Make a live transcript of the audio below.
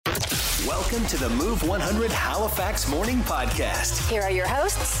Welcome to the Move 100 Halifax Morning Podcast. Here are your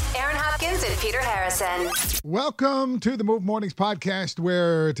hosts, Aaron Hopkins and Peter Harrison. Welcome to the Move Mornings Podcast,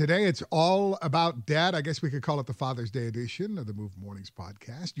 where today it's all about dad. I guess we could call it the Father's Day edition of the Move Mornings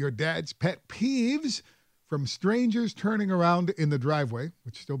Podcast. Your dad's pet peeves, from strangers turning around in the driveway,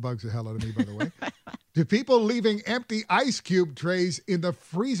 which still bugs the hell out of me, by the way, to people leaving empty ice cube trays in the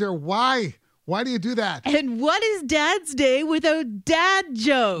freezer. Why? Why do you do that? And what is Dad's Day without dad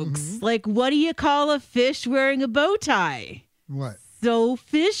jokes? Mm-hmm. Like, what do you call a fish wearing a bow tie? What?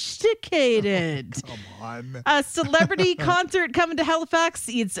 Sophisticated. Come on. A celebrity concert coming to Halifax.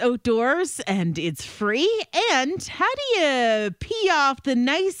 It's outdoors and it's free. And how do you pee off the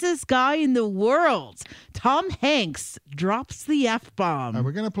nicest guy in the world? Tom Hanks drops the F-bomb. Are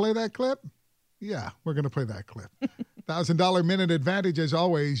we going to play that clip? Yeah, we're going to play that clip. $1,000 minute advantage, as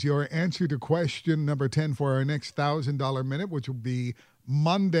always. Your answer to question number 10 for our next $1,000 minute, which will be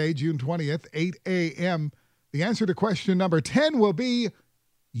Monday, June 20th, 8 a.m. The answer to question number 10 will be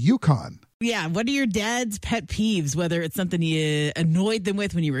Yukon. Yeah, what are your dad's pet peeves? Whether it's something you annoyed them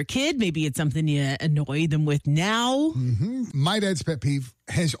with when you were a kid, maybe it's something you annoy them with now. Mm-hmm. My dad's pet peeve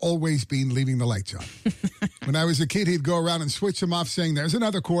has always been leaving the lights on. When I was a kid, he'd go around and switch them off saying, "There's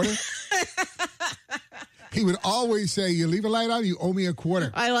another quarter." He would always say, "You leave a light on, you owe me a quarter."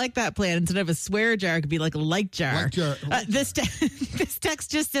 I like that plan. Instead of a swear jar, it could be like a light jar. Light jar. This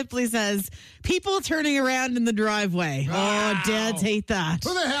text just simply says, people turning around in the driveway. Wow. Oh, dads hate that.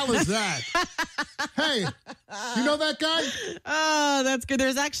 Who the hell is that? Hey, you know that guy? Oh, that's good.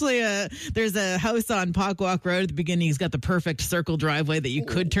 There's actually there's a house on Pockwalk Road at the beginning. He's got the perfect circle driveway that you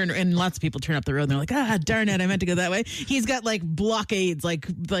could turn, and lots of people turn up the road and they're like, darn it, I meant to go that way. He's got like blockades, like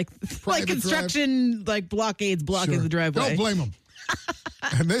construction, like blockades blocking the driveway. Don't blame him.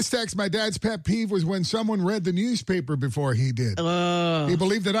 And this text, my dad's pet peeve was when someone read the newspaper before he did. Oh. He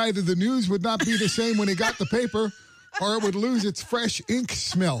believed that either the news would not be the same when he got the paper or it would lose its fresh ink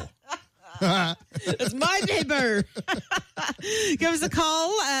smell. It's my paper. Give us a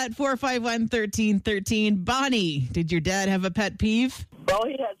call at 451-1313. Bonnie, did your dad have a pet peeve? Well,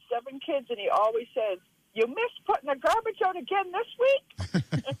 he had 7 kids, and he always says, "You missed putting the garbage out again this week."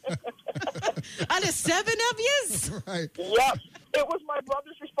 Out of 7 of yous? Right. Yep. It was my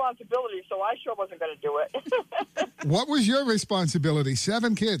brother's responsibility, so I sure wasn't going to do it. What was your responsibility?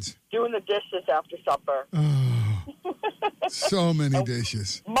 7 kids. Doing the dishes after supper. So many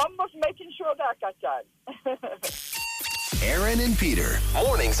dishes. Mom was making sure that got done. Aaron and Peter,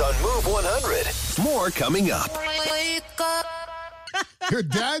 mornings on Move 100. More coming up. Your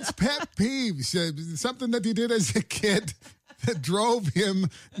dad's pet peeves, something that he did as a kid that drove him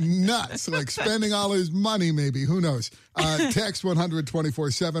nuts, like spending all his money maybe. Who knows? Text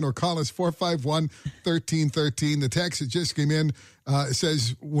 100-24-7 or call us 451-1313. The text that just came in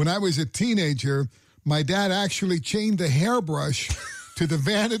says, when I was a teenager, my dad actually chained the hairbrush to the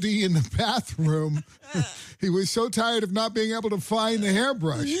vanity in the bathroom. He was so tired of not being able to find the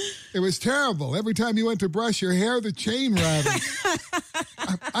hairbrush. It was terrible. Every time you went to brush your hair, the chain rattled.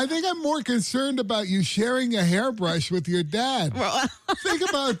 I think I'm more concerned about you sharing a hairbrush with your dad. Think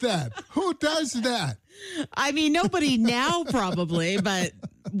about that. Who does that? I mean, nobody now probably, but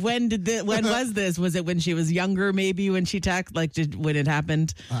when was this? Was it when she was younger, maybe, when she when it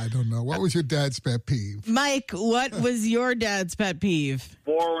happened? I don't know. What was your dad's pet peeve? Mike, what was your dad's pet peeve?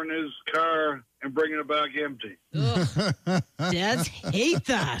 Borrowing his car and bringing it back empty. Dads hate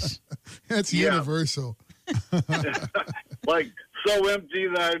that. That's Yeah. universal. Like, so empty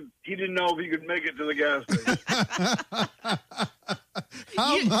that he didn't know if he could make it to the gas station.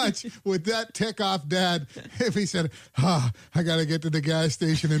 How much would that tick off Dad if he said, I got to get to the gas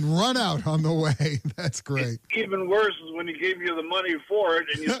station and run out on the way? That's great. Even worse is when he gave you the money for it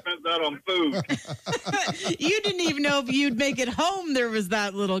and you spent that on food. You didn't even know if you'd make it home there was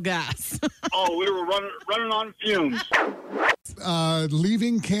that little gas. Oh, we were running on fumes.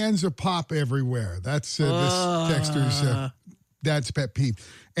 Leaving cans of pop everywhere. That's this texter's dad's pet peeve.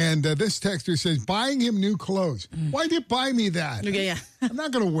 And this texter says, buying him new clothes. Why did you buy me that? Okay, yeah. I'm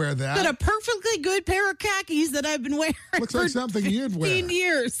not going to wear that. Got a perfectly good pair of khakis that I've been wearing Looks for like something you'd wear. 15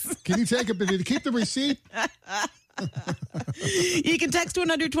 years. Can you take it? Did you keep the receipt? You can text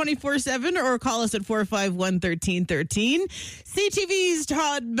 100-24-7 or call us at 451-1313. CTV's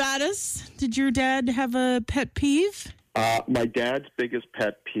Todd Battis. Did your dad have a pet peeve? My dad's biggest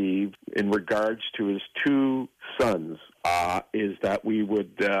pet peeve in regards to his 2 sons is that we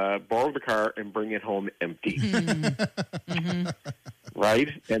would borrow the car and bring it home empty. Mm-hmm. Right?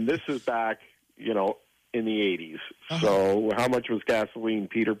 And this is back, in the 80s. So how much was gasoline,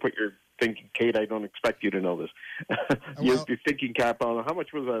 Peter? Put your thinking, Kate, I don't expect you to know this. Your thinking cap on how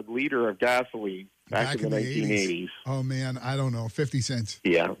much was a liter of gasoline back in the 1980s? Oh, man, I don't know, 50 cents.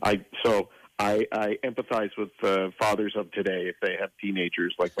 Yeah, I empathize with fathers of today if they have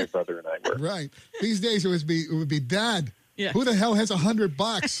teenagers like my brother and I were. Right. These days it would be Dad. Yeah. Who the hell has $100?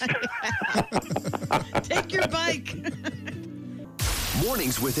 Take your bike.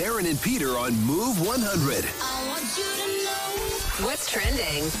 Mornings with Aaron and Peter on Move 100. I want you to know what's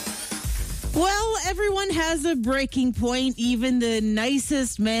trending. Well, everyone has a breaking point, even the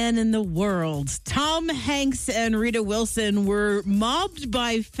nicest man in the world. Tom Hanks and Rita Wilson were mobbed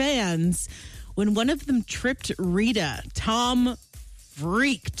by fans when one of them tripped Rita. Tom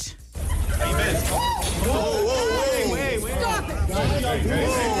freaked. What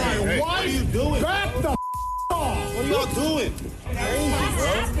are you doing? Back the off. What are y'all doing? Crazy,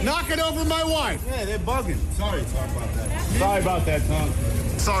 bro. Knock it over my wife. Yeah, they're bugging. Sorry about that. Sorry about that, Tom.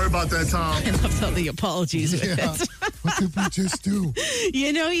 Sorry about that, Tom. I loved all the apologies with it. What did we just do?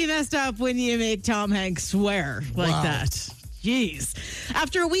 You know you messed up when you make Tom Hanks swear like that. Jeez.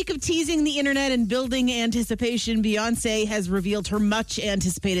 After a week of teasing the internet and building anticipation, Beyonce has revealed her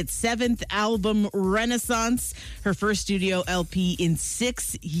much-anticipated 7th album, Renaissance. Her first studio LP in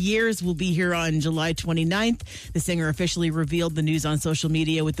 6 years will be here on July 29th. The singer officially revealed the news on social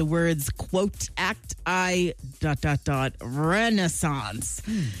media with the words, quote, act I ... Renaissance.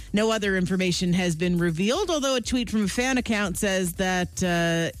 No other information has been revealed, although a tweet from a fan account says that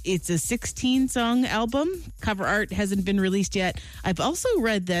it's a 16-song album. Cover art hasn't been released yet. I've also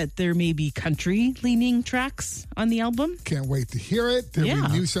read that there may be country-leaning tracks on the album. Can't wait to hear it. Yeah.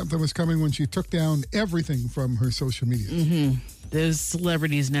 We knew something was coming when she took down everything from her social media. Those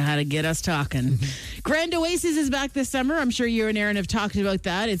celebrities know how to get us talking. Grand Oasis is back this summer. I'm sure you and Aaron have talked about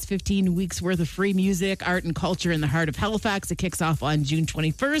that. It's 15 weeks worth of free music, art, and culture in the heart of Halifax. It kicks off on June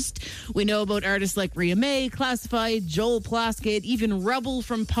 21st. We know about artists like Rhea May, Classified, Joel Plaskett, even Rebel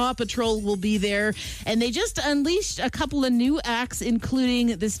from Paw Patrol will be there. And they just unleashed a couple of new acts, including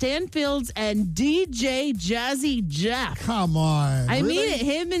the Stanfields and DJ Jazzy Jeff. Come on. I really? mean it.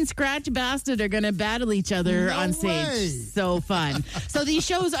 Him and Scratch Bastard are going to battle each other on stage. way. So fun. So these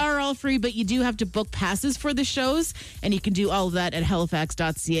shows are all free, but you do have to book passes for the shows, and you can do all of that at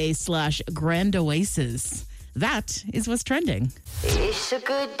halifax.ca/Grand Oasis. That is what's trending. It's a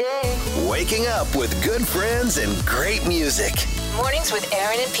good day. Waking up with good friends and great music. Mornings with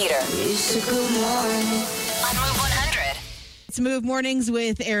Aaron and Peter. It's a good morning. On Move 100. It's Move Mornings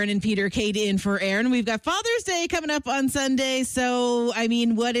with Aaron and Peter. Kate in for Aaron. We've got Father's Day coming up on Sunday. So, I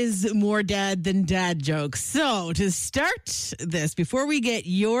mean, what is more dad than dad jokes? So, to start this, before we get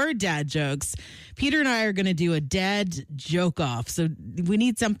your dad jokes, Peter and I are going to do a dad joke off. So, we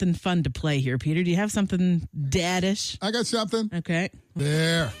need something fun to play here. Peter, do you have something daddish? I got something. Okay.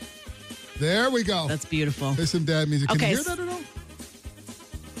 There we go. That's beautiful. There's some dad music. Can Okay, you hear that at all?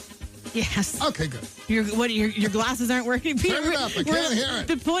 Yes. Okay, good. Your glasses aren't working, Peter? Turn it up. I can't hear it.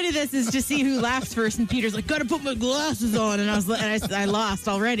 The point of this is to see who laughs first, and Peter's like, "Gotta put my glasses on," and I lost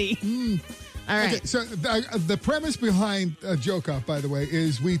already. All right. Okay, so the premise behind a joke off, by the way,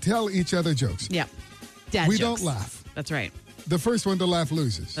 is we tell each other jokes. Yeah. Dad We jokes. don't laugh. That's right. The first one to laugh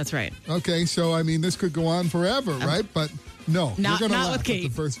loses. That's right. Okay, so I mean, this could go on forever, right? But no, Not you're gonna not laugh with at Kate. the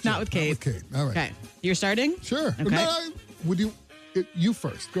first Not joke. with Kate. Not with Kate. All right. Okay. You're starting? Sure. Okay. No, would you? You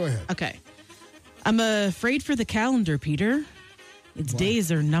first. Go ahead. Okay. I'm afraid for the calendar, Peter. Its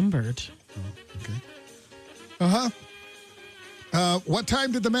days are numbered. Okay. What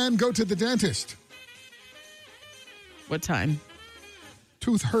time did the man go to the dentist? What time?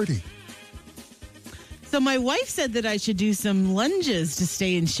 Tooth hurty. So my wife said that I should do some lunges to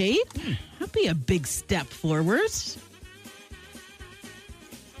stay in shape. That'd be a big step forward.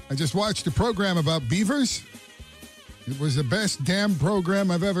 I just watched a program about beavers. It was the best damn program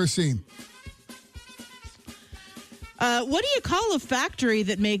I've ever seen. What do you call a factory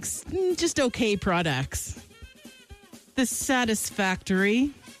that makes just okay products? The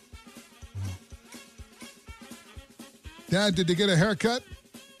Satisfactory. Dad, did you get a haircut?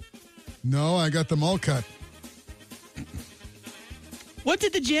 No, I got them all cut. What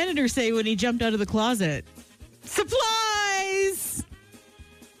did the janitor say when he jumped out of the closet? Supplies!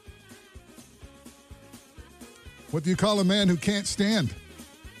 What do you call a man who can't stand?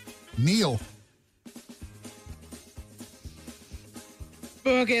 Neil.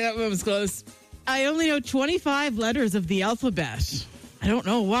 Okay, that one was close. I only know 25 letters of the alphabet. I don't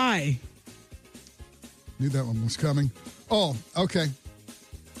know why. Knew that one was coming. Oh, okay.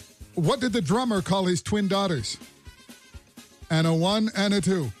 What did the drummer call his twin daughters? And a 1 and a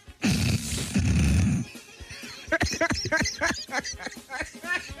 2.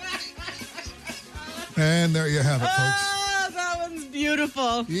 And there you have it, folks. Oh, that one's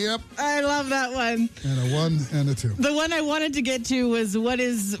beautiful. Yep. I love that one. And a 1 and a 2. The one I wanted to get to was, what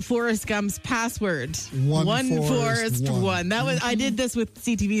is Forrest Gump's password? One Forrest Forrest one. one. That was I did this with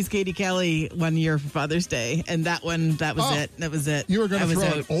CTV's Katie Kelly one year for Father's Day, and that was it. That was it. You were going I to was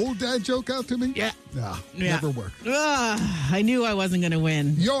throw out. an old dad joke out to me? Yeah. Nah, Yeah. never worked. I knew I wasn't going to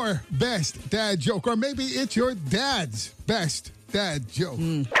win. Your best dad joke, or maybe it's your dad's best dad joke.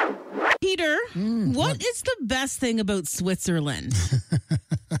 Peter, what is the best thing about Switzerland?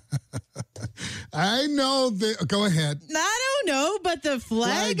 I know that. Go ahead. I don't know, but the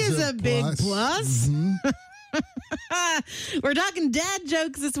flag Flag's is a a big plus. We're talking dad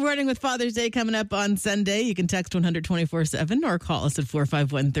jokes this morning with Father's Day coming up on Sunday. You can text 100-24-7 or call us at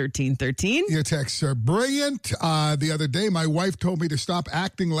 451-1313. Your texts are brilliant. The other day, my wife told me to stop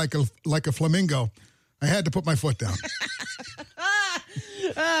acting like a flamingo. I had to put my foot down.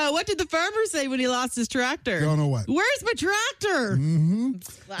 What did the farmer say when he lost his tractor? Don't know what. Where's my tractor?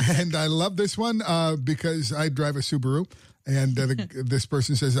 And I love this one because I drive a Subaru. And this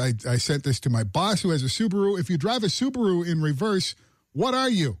person says, I sent this to my boss who has a Subaru. If you drive a Subaru in reverse, what are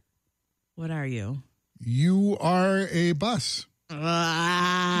you? What are you? You are a bus. Bus.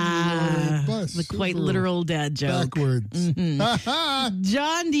 The quite Subaru. literal dad joke. Backwards.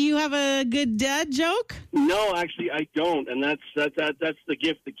 John, do you have a good dad joke? No, actually, I don't, and that's the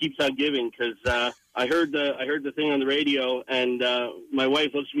gift that keeps on giving. Because I heard the thing on the radio, and my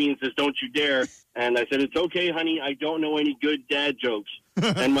wife looks at me and says, "Don't you dare!" And I said, "It's okay, honey. I don't know any good dad jokes."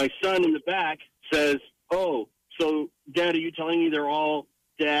 And my son in the back says, "Oh, so Dad, are you telling me they're all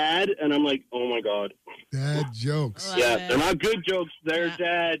dad?" And I'm like, "Oh my God, Dad jokes. yeah, they're not good jokes. They're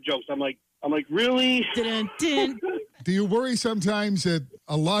dad jokes." I'm like, really? Dun-dun-dun. Do you worry sometimes that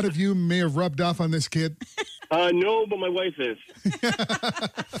a lot of you may have rubbed off on this kid? No, but my wife is.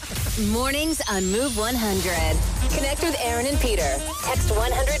 Mornings on Move 100. Connect with Aaron and Peter. Text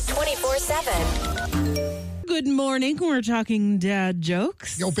 100-24-7. Good morning. We're talking dad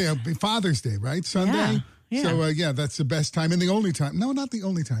jokes. Yo, Father's Day, right? Sunday? Yeah. So, that's the best time and the only time. No, not the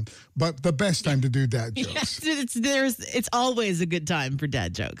only time, but the best time to do dad jokes. It's always a good time for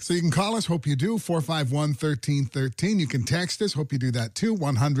dad jokes. So you can call us, hope you do, 451-1313. You can text us, hope you do that too,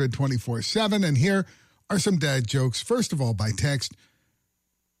 100-24-7. And here are some dad jokes. First of all, by text,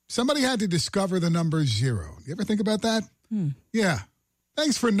 somebody had to discover the number 0. You ever think about that? Yeah.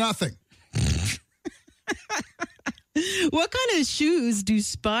 Thanks for nothing. What kind of shoes do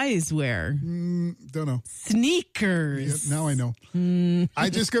spies wear? Don't know. Sneakers. Yeah, now I know. I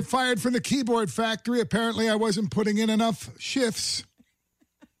just got fired from the keyboard factory. Apparently, I wasn't putting in enough shifts.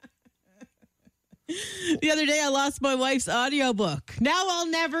 The other day, I lost my wife's audiobook. Now I'll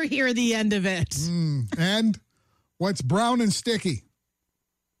never hear the end of it. And what's brown and sticky?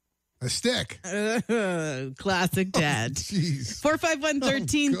 A stick. Classic dad. Jeez.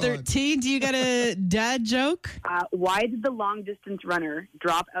 451-1313. Do you got a dad joke? Why did the long-distance runner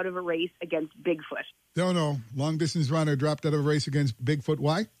drop out of a race against Bigfoot? Don't know. Long distance runner dropped out of a race against Bigfoot.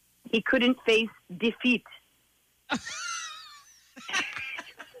 Why? He couldn't face defeat.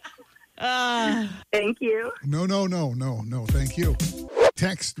 Thank you. No. Thank you.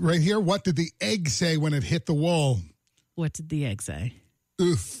 Text right here. What did the egg say when it hit the wall? What did the egg say?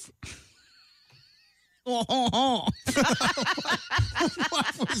 Oof. Oh.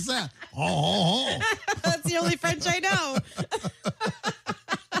 What was that? Oh. That's the only French I know.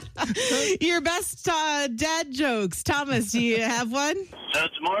 Your best dad jokes. Thomas, do you have one? So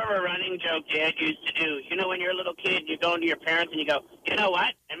it's more of a running joke Dad used to do. You know, when you're a little kid, you go into your parents and you go, "You know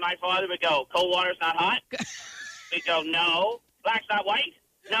what?" And my father would go, "Cold water's not hot." We'd go, "No." "Black's not white."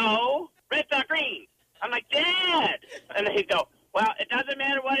 "No." "Red's not green." I'm like, "Dad." And then he'd go, "Well, it doesn't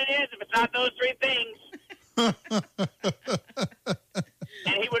matter what it is if it's not those 3 things."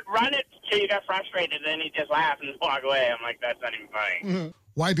 And he would run it till you got frustrated, then he'd just laugh and walk away. I'm like, that's not even funny.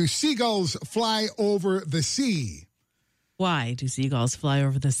 Why do seagulls fly over the sea? Why do seagulls fly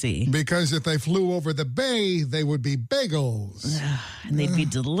over the sea? Because if they flew over the bay, they would be bagels. And they'd be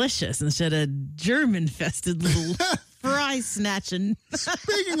delicious instead of germ-infested little fry snatching.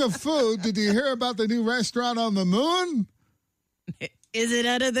 Speaking of food, did you hear about the new restaurant on the moon? Is it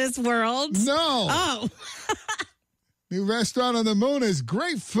out of this world? No. Oh. New restaurant on the moon is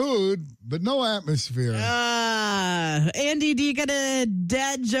great food, but no atmosphere. Andy, do you got a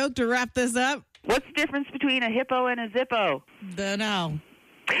dad joke to wrap this up? What's the difference between a hippo and a zippo? Don't know.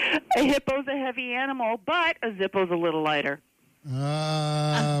 A hippo's a heavy animal, but a zippo's a little lighter.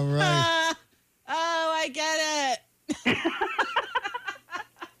 Right. I get it.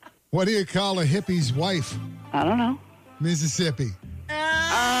 What do you call a hippie's wife? I don't know. Mississippi.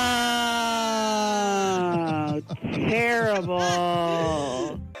 Oh, terrible.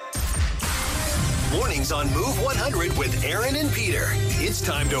 Mornings on Move 100 with Aaron and Peter. It's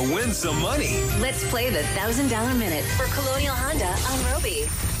time to win some money. Let's play the $1,000 Minute for Colonial Honda on Roby.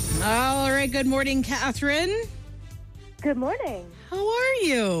 All right. Good morning, Catherine. Good morning. How are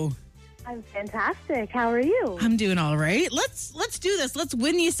you? I'm fantastic. How are you? I'm doing all right. Let's do this. Let's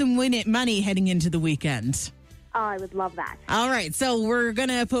win you some money heading into the weekend. Oh, I would love that. All right. So we're going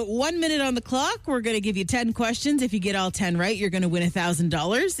to put 1 minute on the clock. We're going to give you 10 questions. If you get all 10 right, you're going to win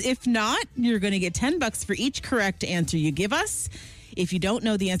 $1,000. If not, you're going to get $10 for each correct answer you give us. If you don't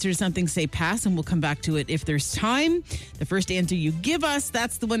know the answer to something, say pass, and we'll come back to it if there's time. The first answer you give us,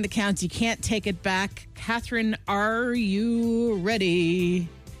 that's the one that counts. You can't take it back. Catherine, are you ready?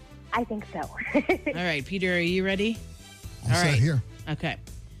 I think so. All right. Peter, are you ready? All right. Here. Okay.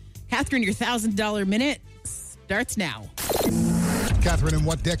 Catherine, your $1,000 minute starts now. Catherine, in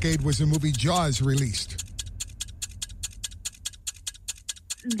what decade was the movie Jaws released?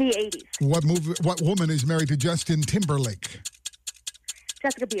 The 80s. What woman is married to Justin Timberlake?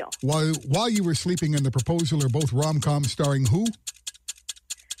 Jessica Biel. While You Were Sleeping and The Proposal are both rom-coms starring who?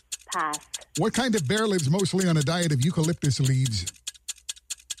 Pass. What kind of bear lives mostly on a diet of eucalyptus leaves?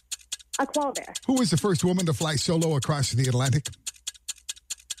 A koala bear. Who was the first woman to fly solo across the Atlantic?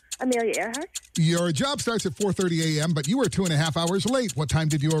 Amelia Earhart. Your job starts at 4:30 a.m., but you were 2.5 hours late. What time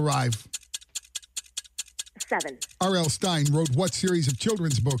did you arrive? 7. R.L. Stein wrote what series of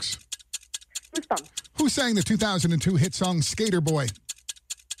children's books? Goosebumps. Who sang the 2002 hit song Skater Boy?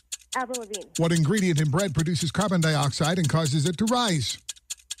 Avril Lavigne. What ingredient in bread produces carbon dioxide and causes it to rise?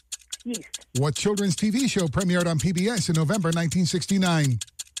 Yeast. What children's TV show premiered on PBS in November 1969?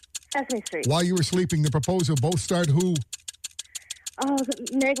 Sesame Street. While You Were Sleeping, The Proposal both starred who? Oh,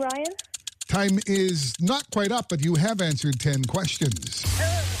 Meg Ryan. Time is not quite up, but you have answered 10 questions.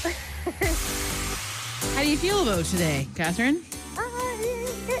 How do you feel about today, Catherine?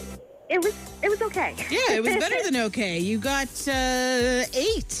 It was okay. Yeah, it was better than okay. You got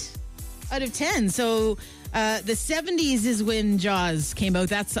 8 out of 10. So the 70s is when Jaws came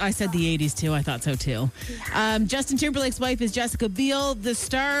out. I said the 80s too. I thought so too. Justin Timberlake's wife is Jessica Biel. The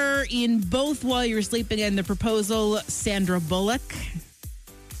star in both While You Were Sleeping and The Proposal, Sandra Bullock.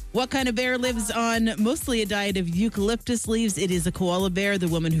 What kind of bear lives on mostly a diet of eucalyptus leaves? It is a koala bear. The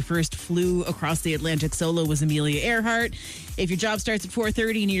woman who first flew across the Atlantic solo was Amelia Earhart. If your job starts at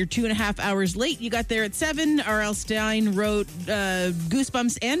 4:30 and you're 2.5 hours late, you got there at 7. R.L. Stein wrote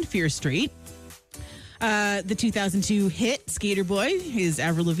Goosebumps and Fear Street. The 2002 hit Skater Boy is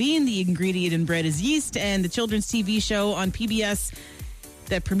Avril Lavigne. The ingredient in bread is yeast. And the children's TV show on PBS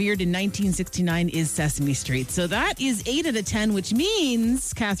that premiered in 1969 is Sesame Street. So that is 8 out of 10, which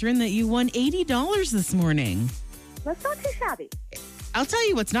means, Catherine, that you won $80 this morning. That's not too shabby. I'll tell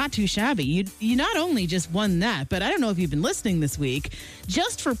you what's not too shabby. You not only just won that, but I don't know if you've been listening this week.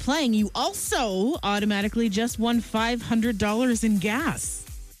 Just for playing, you also automatically just won $500 in gas.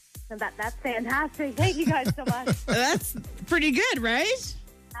 That's fantastic. Thank you guys so much. That's pretty good, right?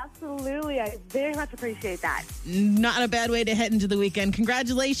 Absolutely. I very much appreciate that. Not a bad way to head into the weekend.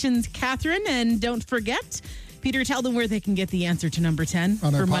 Congratulations, Catherine. And don't forget, Peter, tell them where they can get the answer to number 10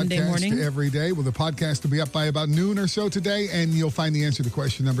 on for our Monday podcast morning. Every day. Well, the podcast will be up by about noon or so today, and you'll find the answer to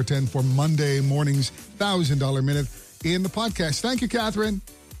question number 10 for Monday morning's $1,000 minute in the podcast. Thank you, Catherine.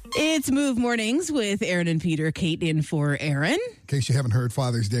 It's Move Mornings with Aaron and Peter. Kate in for Aaron. In case you haven't heard,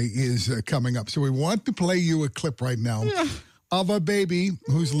 Father's Day is coming up. So we want to play you a clip right now of a baby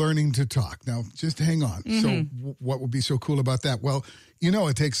who's learning to talk. Now, just hang on. Mm-hmm. So what would be so cool about that? Well,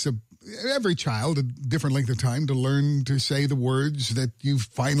 it takes every child a different length of time to learn to say the words that you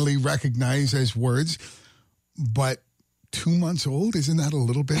finally recognize as words. But 2 months old, isn't that a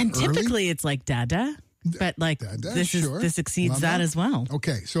little bit And early? typically it's like dada. But this exceeds that as well.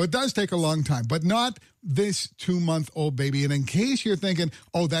 Okay, so it does take a long time, but not this 2-month-old baby. And in case you're thinking,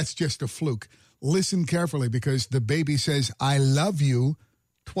 oh, that's just a fluke, listen carefully because the baby says, I love you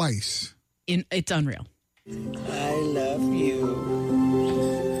twice. It's unreal. I love you.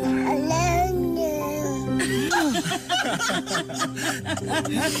 I love you.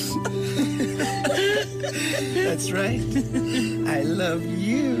 That's right. I love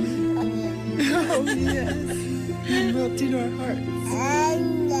you. Oh, yes. You melted our hearts.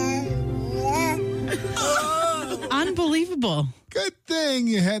 Unbelievable. Good thing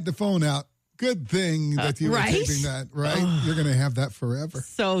you had the phone out. Good thing that you were taping that, right? You're going to have that forever.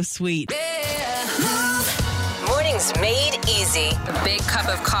 So sweet. Mornings made easy. A big cup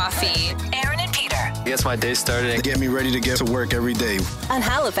of coffee. Aaron and Peter. Gets my day started and get me ready to get to work every day. On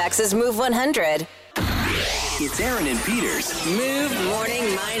Halifax's Move 100. It's Aaron and Peter's Move Morning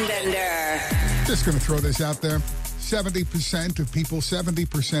Mindbender. Just going to throw this out there. 70%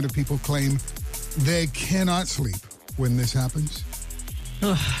 of people claim they cannot sleep when this happens.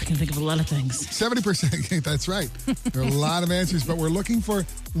 Oh, I can think of a lot of things. 70%, that's right. There are a lot of answers, but we're looking for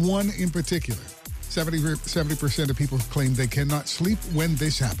one in particular. 70% of people claim they cannot sleep when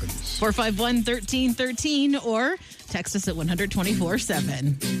this happens. 451-1313 or text us at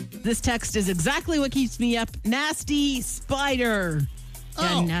 124-7. This text is exactly what keeps me up. Nasty spider.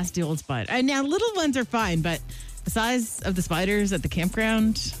 Yeah, nasty old spider. And now little ones are fine, but the size of the spiders at the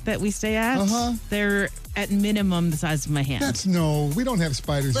campground that we stay at, they're at minimum the size of my hand. We don't have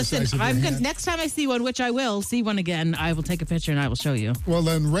spiders the size of your hand. Next time I see one, which I will see one again, I will take a picture and I will show you. Well,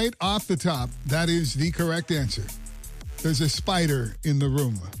 then right off the top, that is the correct answer. There's a spider in the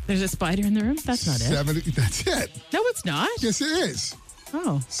room. There's a spider in the room? That's not it. That's it. No, it's not. Yes, it is.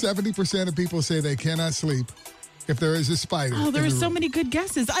 Oh. 70% of people say they cannot sleep if there is a spider. Oh, there were so many good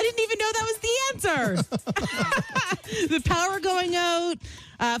guesses. I didn't even know that was the answer. The power going out,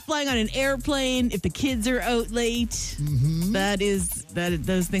 flying on an airplane, if the kids are out late. Mm-hmm.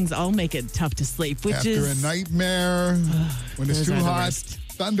 Those things all make it tough to sleep. Which After a nightmare, when it's too hot,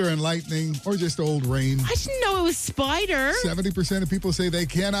 thunder and lightning, or just old rain. I didn't know it was spider. 70% of people say they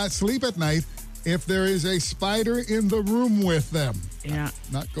cannot sleep at night if there is a spider in the room with them. Yeah.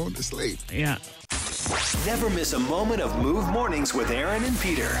 Not going to sleep. Yeah. Never miss a moment of Move Mornings with Aaron and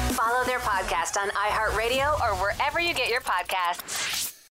Peter. Follow their podcast on iHeartRadio or wherever you get your podcasts.